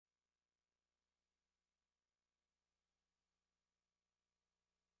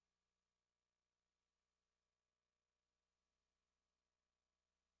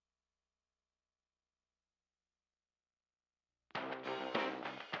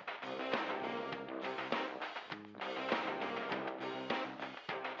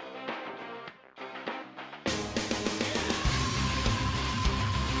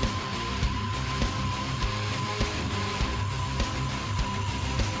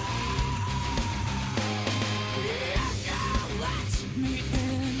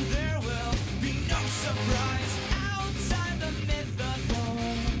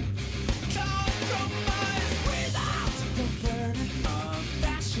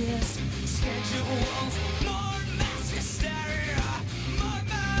sadist schedules, more mass hysteria, more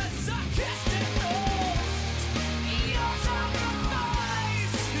masochistic rules. Your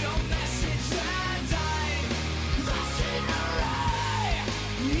sacrifice, your message that died, lost in a ray.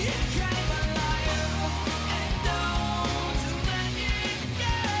 You came alive, and don't let it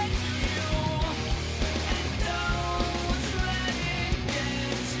get to you. And don't let it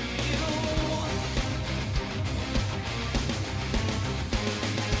get to you.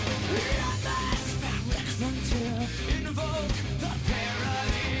 Invoke the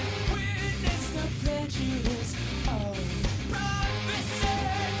parody, witness the prejudice of prophecy,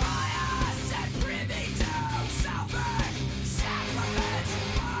 bias and privy to self-sacrament,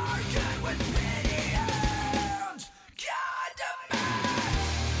 are good with pity and condiment.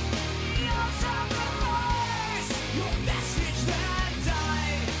 Your sacrifice, your message that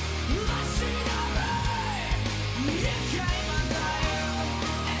died, lost in a ray. You came alive,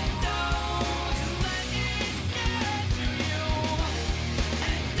 and don't let it get to you.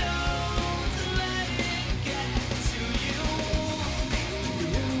 And don't let it get to you.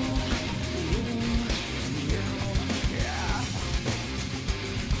 Yeah.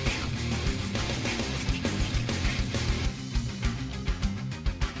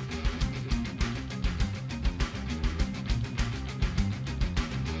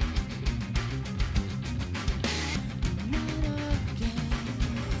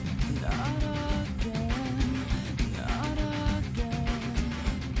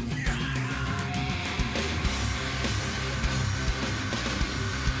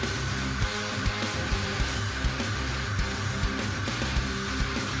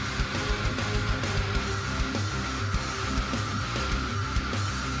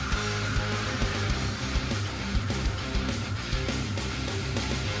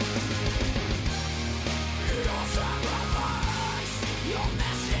 Your sacrifice, your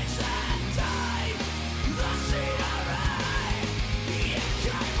message that died, lost in a ray. You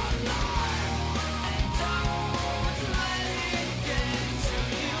came alive, and don't let it get to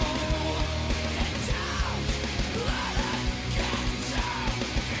you. And don't let it get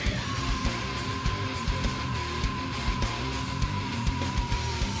to you.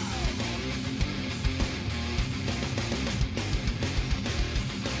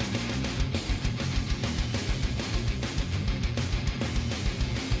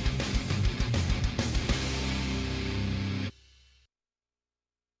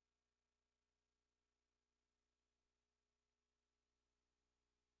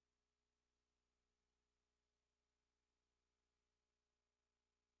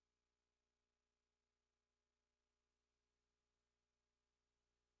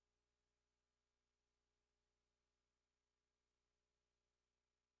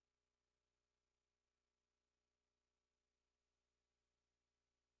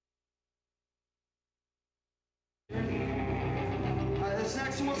 This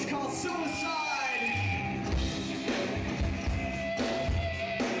next one's called Suicide.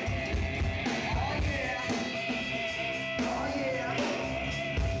 Oh yeah. Oh yeah.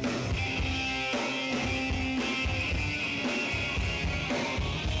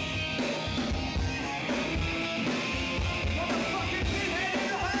 Motherfucking PinHead in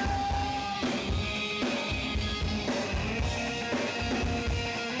the house.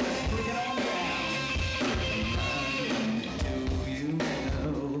 Let's bring it on down.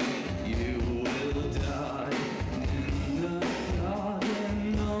 You will die in the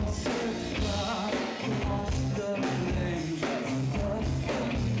garden of supply. Lost the flames of the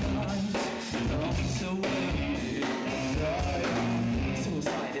night. Not so empty inside.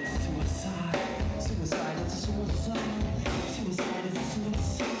 Suicide, it's suicide. Suicide, it's suicide. Suicide, it's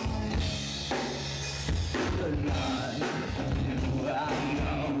suicide. The night you have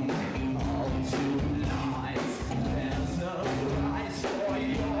known all too lies. There's no price for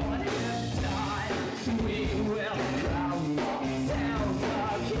your time. We will crown ourselves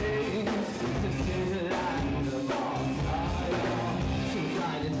our kings. This is the land of our time.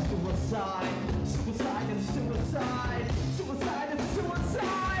 Suicide is suicide. Suicide is suicide. Suicide is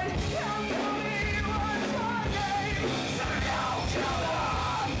suicide. Come to me, what's my name? Serial killer.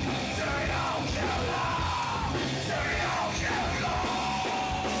 Serial killer. Serial killer.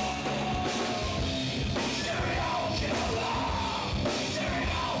 Serial killer.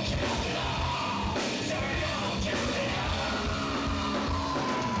 Serial killer. Serial killer.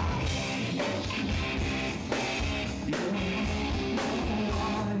 You're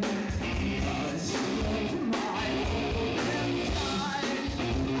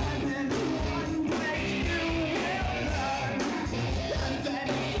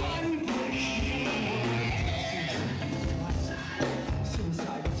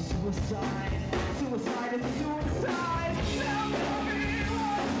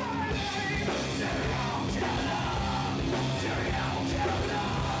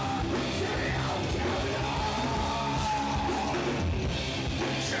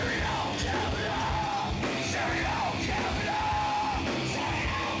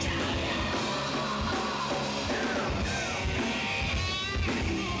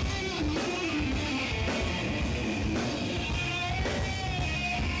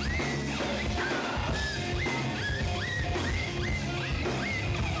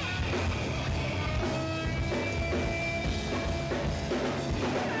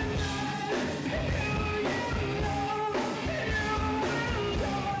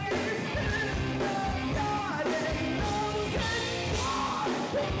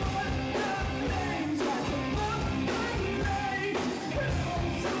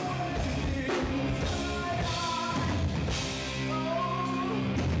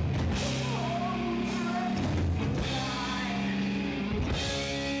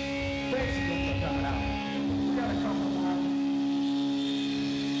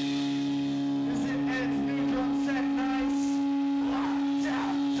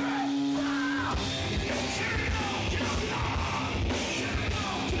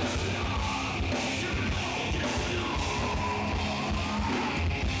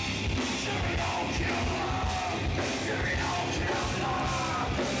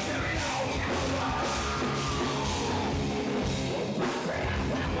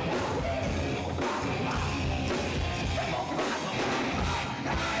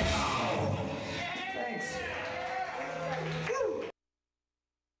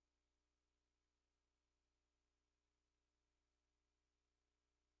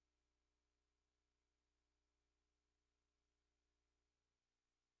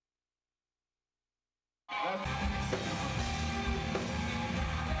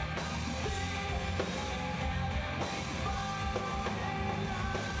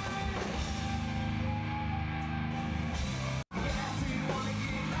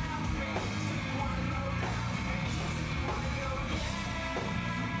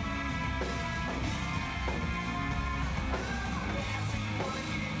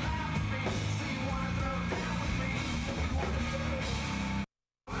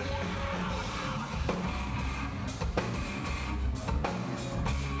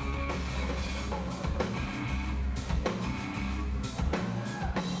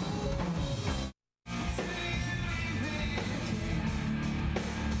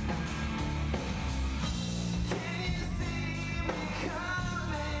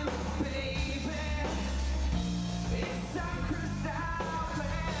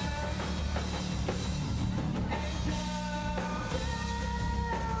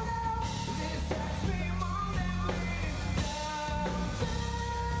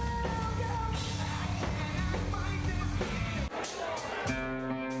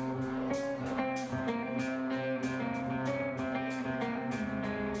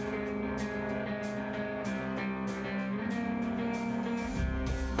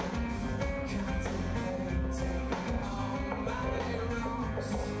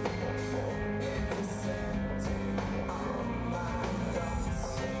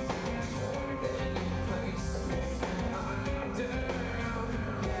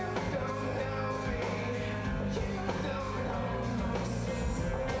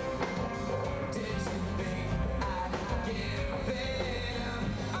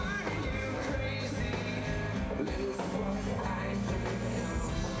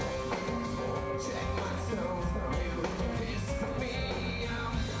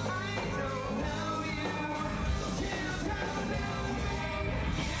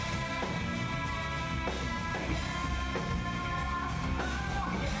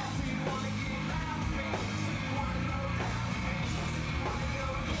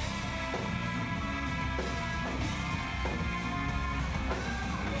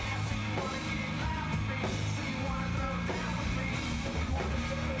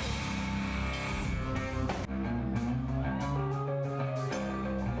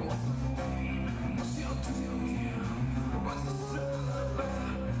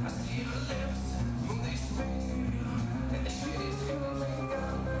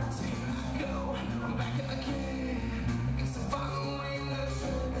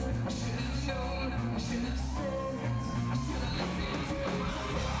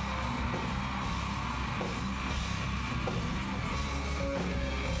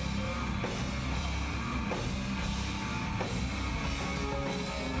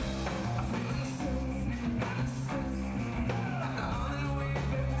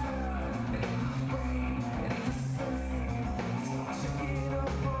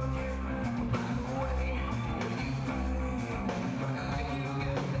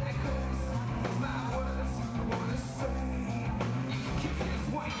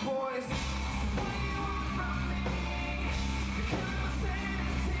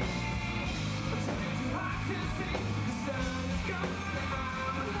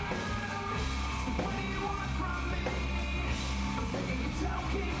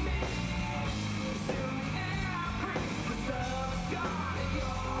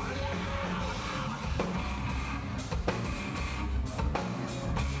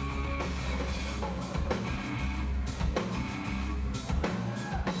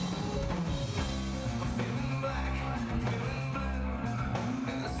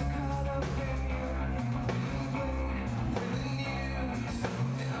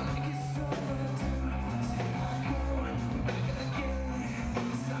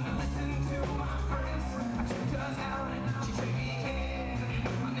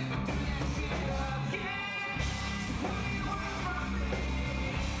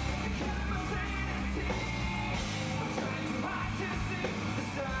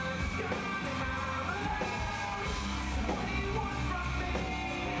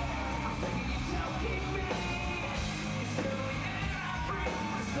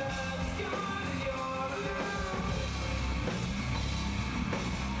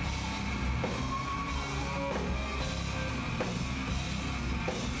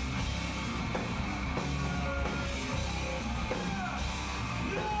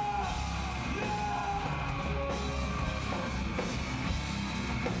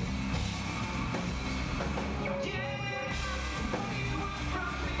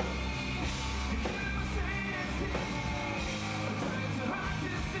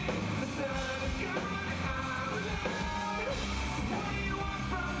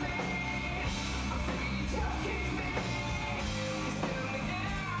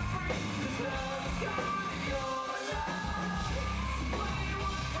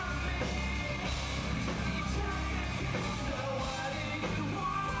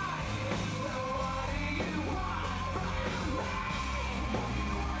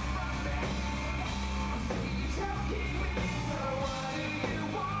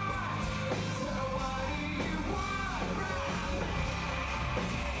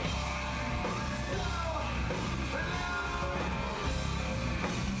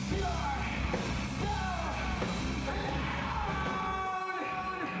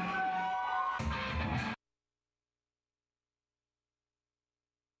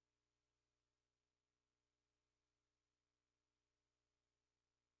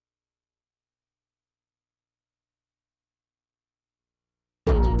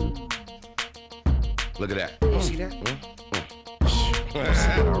Look at that. You see that?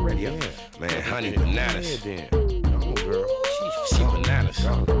 Already, yeah. Man, honey bananas. Yeah, then. Go, girl. She bananas.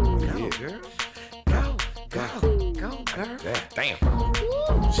 Go, Yeah. girl. Go, girl. Damn.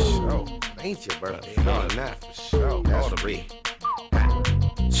 So, ain't your birthday? No, not for sure. All the be.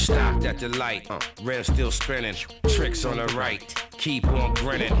 Stopped at the light, rim still spinning, tricks on the right, keep on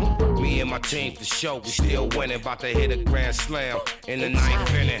grinning. Me and my team for sure, we still winning, about to hit a grand slam in the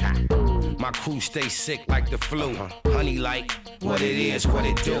ninth inning. My crew stay sick like the flu, honey like what it is, what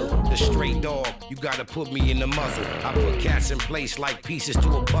it do. The straight dog, you gotta put me in the muzzle. I put cats in place like pieces to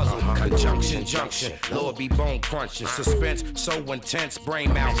a puzzle. Conjunction, junction, Lord be bone crunching. Suspense so intense,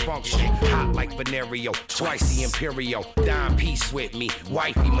 brain malfunction. Hot like venereal, twice the imperial. Dime piece with me,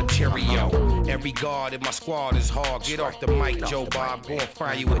 wifey material. Every guard in my squad is hard. Get off the mic, Joe Bob. Go and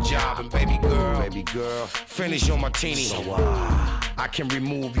find you a job. And baby girl, finish your martini. I can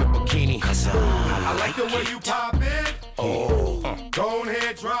remove your bikini. I like the way you pop it. Go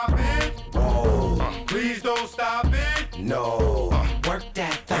ahead, drop it. Please don't stop it. No, Work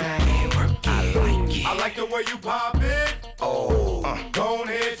that thing. I like it. I like the way you pop it. Go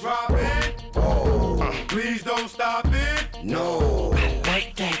ahead, drop it. Please don't stop it. No,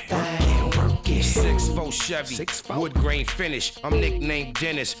 Like that thing. Work it. 6'4" Chevy, wood grain finish. I'm nicknamed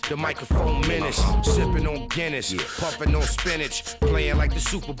Dennis, the microphone menace. Sipping on Guinness, puffing on spinach. Playing like the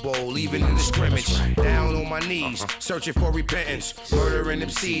Super Bowl, even in the scrimmage. Down on my knees, searching for repentance. Murdering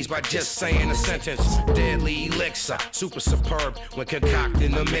MCs by just saying a sentence. Deadly elixir, super superb. When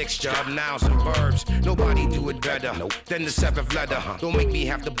concocting a mixture of nouns and verbs. Nobody do it better than the seventh letter. Don't make me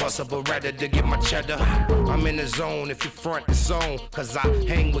have to bust a Beretta to get my cheddar. I'm in the zone if you front the zone. Cause I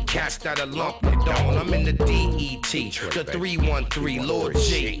hang with cats that'll lump the dome. I'm in the DET, the 313, Lord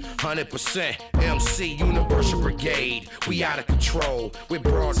G. 100% MC, Universal Brigade. We out of control. We're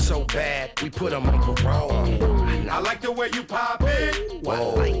broad so bad, we put them on parole. I like the way you pop it. I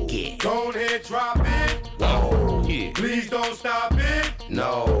like it. Go ahead, drop it. Yeah. Please don't stop it.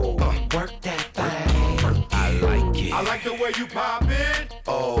 No, Work that thing. I like it. I like the way you pop it.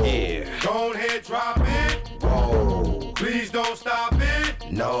 Yeah. Go ahead, drop it. Please don't stop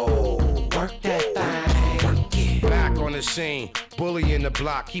it. No. Work that thing. Work it. Back on the scene, bully in the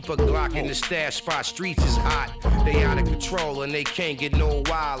block, keep a Glock in the stash spot. Streets is hot, they out of control and they can't get no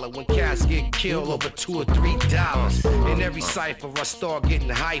wilder. When cats get killed over $2 or $3, in every cipher I start getting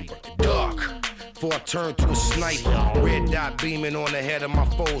hyper, dark. Before I turn to a sniper, red dot beaming on the head of my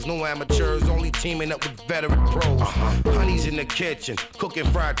foes. No amateurs, only teaming up with veteran pros. Honey's in the kitchen, cooking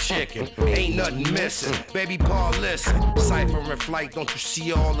fried chicken. Ain't nothing missing. Baby Paul, listen. Cipher in flight, don't you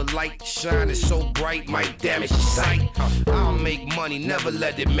see all the light shining so bright? Might damage your sight. I'll make money, never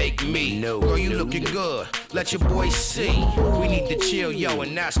let it make me. Girl, you looking good, let your boys see. We need to chill, yo,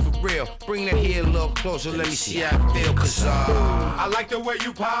 and that's for real. Bring that here a little closer, let me see how I feel. Cause I like the way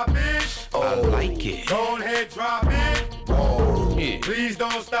you pop it. I like it. Go ahead, drop it. Yeah. Please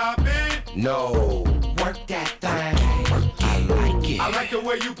don't stop it. No, Work that thing. I like it. I like the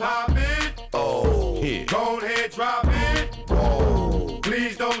way you pop it. Yeah. Go ahead, drop it.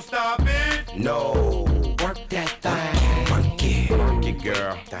 Please don't stop it. No, Work that thing. Work it. work it,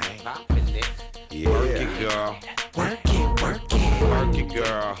 girl. Yeah. Work it, girl. Work it. Work it. Work it,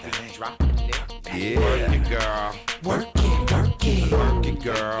 girl. Yeah. Work it, girl. Work it. Work it. Work it,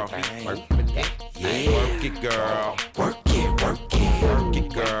 girl. Yeah. Work it, girl. Work it. Work it. Work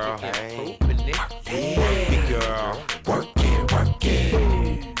it, girl. Work it, girl. Work it. Work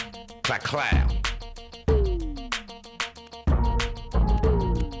it. Clap, clap.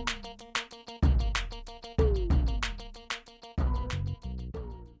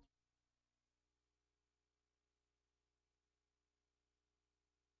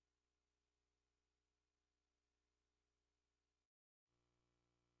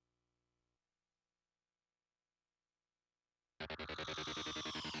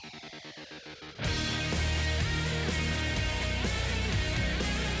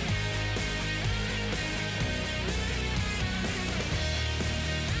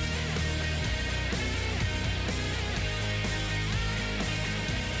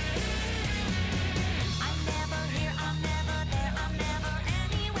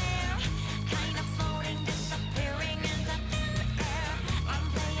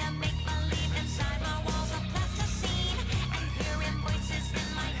 Inside my walls of plasticine, and here in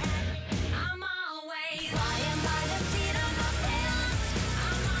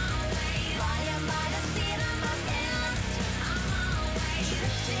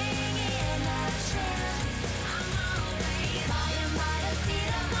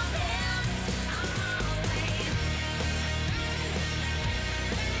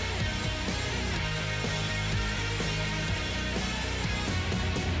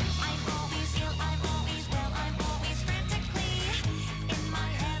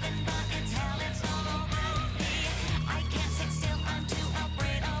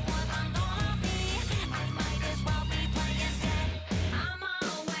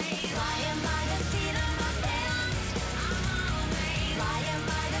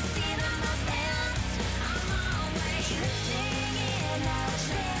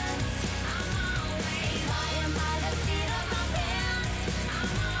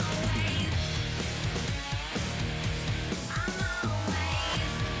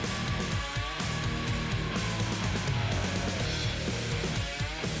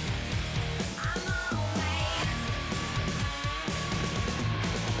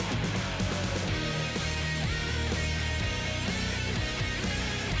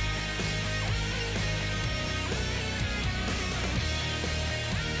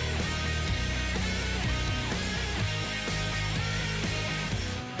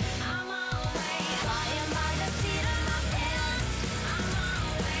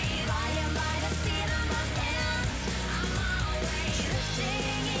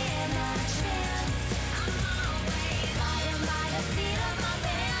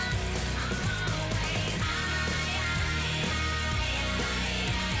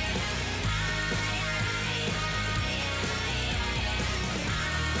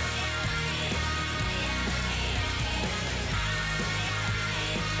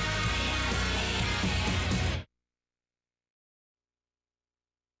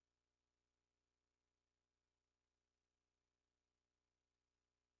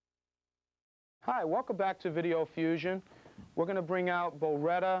Hi, welcome back to Video Fusion. We're going to bring out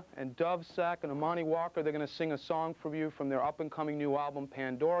Boretta and Dove Sack and Amani Walker. They're going to sing a song for you from their up-and-coming new album,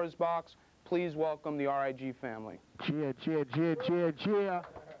 Pandora's Box. Please welcome the RIG family. Cheer.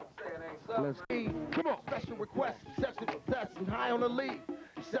 Let's come on. Special request, section for test, and high on the lead.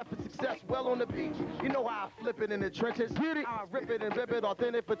 Set for success, well on the beach. You know how I flip it in the trenches. Get it. I rip it and rip it,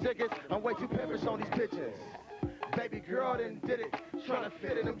 authentic for tickets. I'm way too pimpish on these pitches. Baby girl done did it, trying to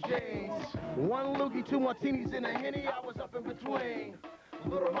fit in them jeans. One loogie, two martinis in a Henny, I was up in between.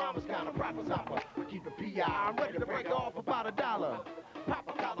 Little mama's kind of proper topper, keep it P.I. I'm ready to break off about $1. Pop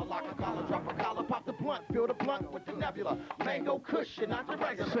a collar, lock a collar, drop a collar, pop the blunt, fill the blunt with the nebula. Mango cushion, not the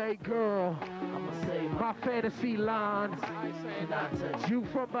regular. Say, girl, I'ma say my fantasy lines. And I touch you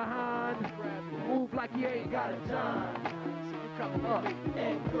from behind. Move like you ain't got a dime. Come up,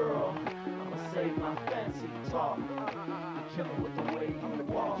 and girl, I'ma say my fancy talk. Chillin' with the way you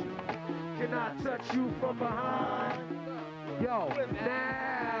walk. Can I touch you from behind? Yo,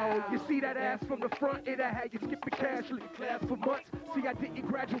 now, you see that ass from the front, and I had you skipping casually class for months. See, I didn't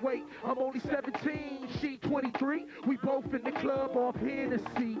graduate, I'm only 17, she 23. We both in the club off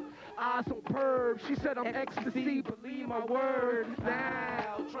Hennessy. Eyes on perv, she said I'm ecstasy, believe my word.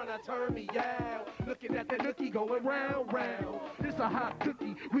 Now, trying to turn me out, looking at the nookie going round. This a hot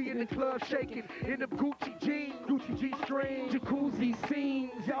cookie, we in the club shaking, in them Gucci jeans, Gucci G-string, jacuzzi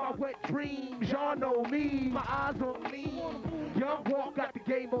scenes, y'all wet dreams, y'all know me, my eyes on me. Young walk got the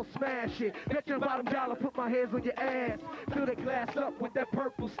game on smash it. Bet your bottom dollar, put my hands on your ass. Fill the glass up with that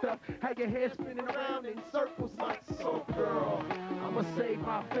purple stuff. Have your head spinning around in circles like so, girl. I'ma say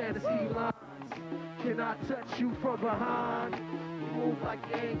my fantasy lines. Can I touch you from behind? You move like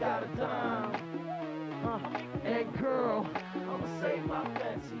you ain't got a dime. And girl, I'ma say my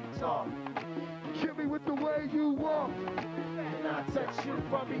fancy talk. Kill me with the way you walk. Can I touch you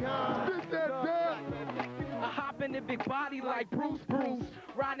from behind? Spit that back. I hop in the big body like Bruce.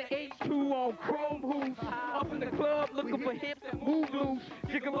 Riding H2 on chrome hoops. Up in the club looking for hips that move loose.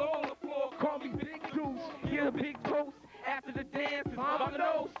 Jiggle on the floor, call me Big Deuce. Get a big toast after the dance is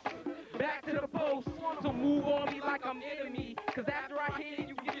vamonos. Back to the post, so move on me like I'm enemy. Cause after I hit it,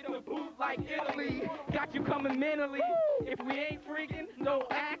 you get in the boot like Italy. Got you coming mentally. If we ain't freaking, don't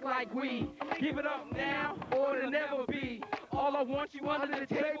act like we. Give it up now, or it'll never be. All I want you under the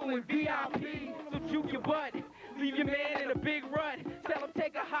table in VIP. So juke your butt, leave your man in a big rut. Tell him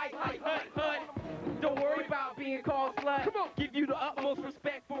take a hike like hut. Don't worry about being called slut. Come on. Give you the utmost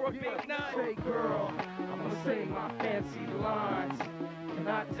respect for a big nut. Say, girl, I'ma say my fancy lines. Can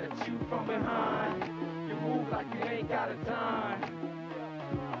I touch you from behind? You move like you ain't got a dime.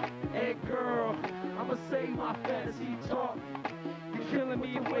 Hey, girl, I'ma say my fantasy talk. You killing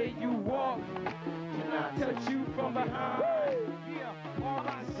me the way you walk. Can I touch you from behind?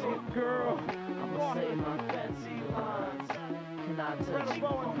 Say, girl, I'ma say my fancy lines. Can I touch you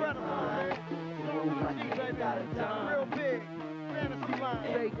from behind? You move like you ain't got a dime. Real big, fantasy line.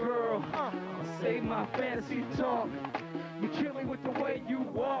 Hey, girl, I'ma say my fantasy talk. You kill me with the way you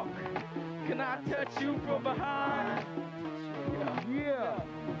walk. Can I touch you from behind? Yeah.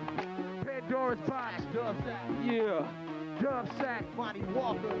 Pandora's Box. Dove Sack, Yeah. Dove Sack. Amani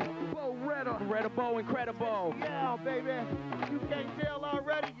Walker. Boretta. Boretta Bow, incredible. Yeah, baby. You can't tell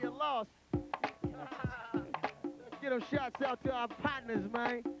already, you lost. Let's get them shots out to our partners,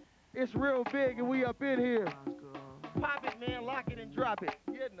 man. It's real big and we up in here. Pop it, man. Lock it and drop it.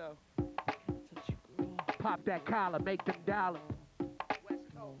 You know. Pop that collar, make them dollars.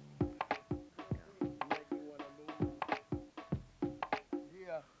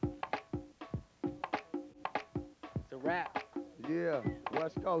 Yeah. It's a wrap. Yeah.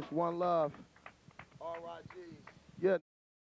 West Coast, one love. RIGs.